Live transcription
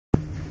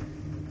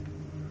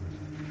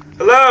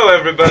Hello,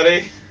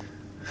 everybody.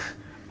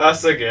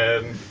 Us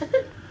again.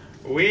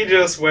 We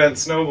just went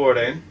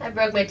snowboarding. I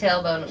broke my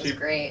tailbone. It was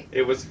great.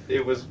 It was.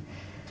 I'm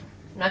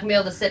not gonna be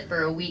able to sit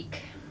for a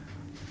week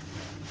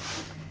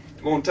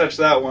Won't touch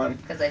that one.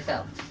 because I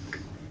fell.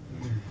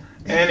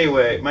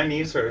 Anyway, my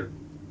knees hurt.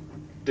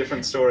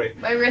 Different story.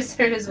 My wrist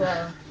hurt as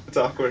well. It's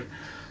awkward.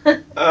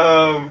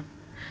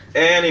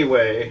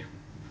 Anyway,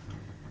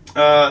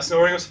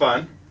 snowboarding was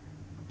fun.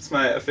 It's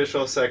my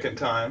official second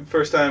time.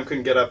 First time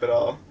couldn't get up at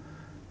all.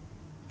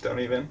 Don't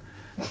even.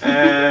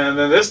 And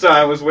then this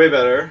time was way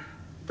better.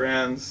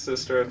 Bran's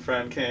sister and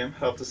friend came,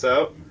 helped us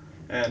out,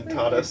 and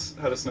taught us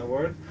how to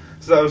snowboard.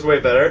 So that was way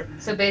better.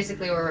 So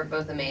basically, we're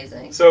both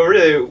amazing. So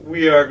really,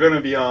 we are going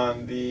to be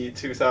on the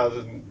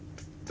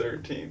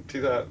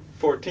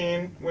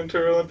 2014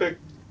 Winter Olympic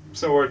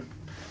snowboard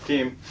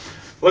team.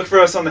 Look for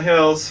us on the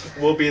hills.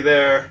 We'll be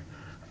there.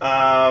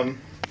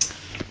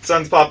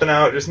 Sun's popping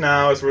out just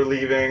now as we're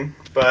leaving.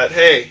 But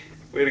hey,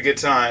 we had a good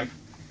time.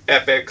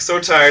 Epic. So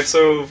tired,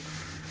 so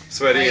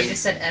sweaty. Oh, you and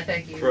just said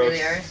epic. You gross.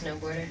 really are a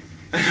snowboarder.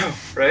 I know,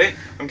 right?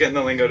 I'm getting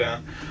the lingo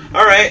down.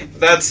 All right,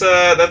 that's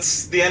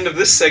the end of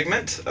this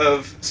segment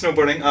of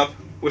snowboarding up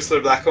Whistler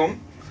Blackcomb.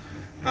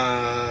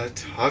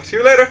 Talk to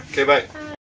you later. Okay, bye. Bye.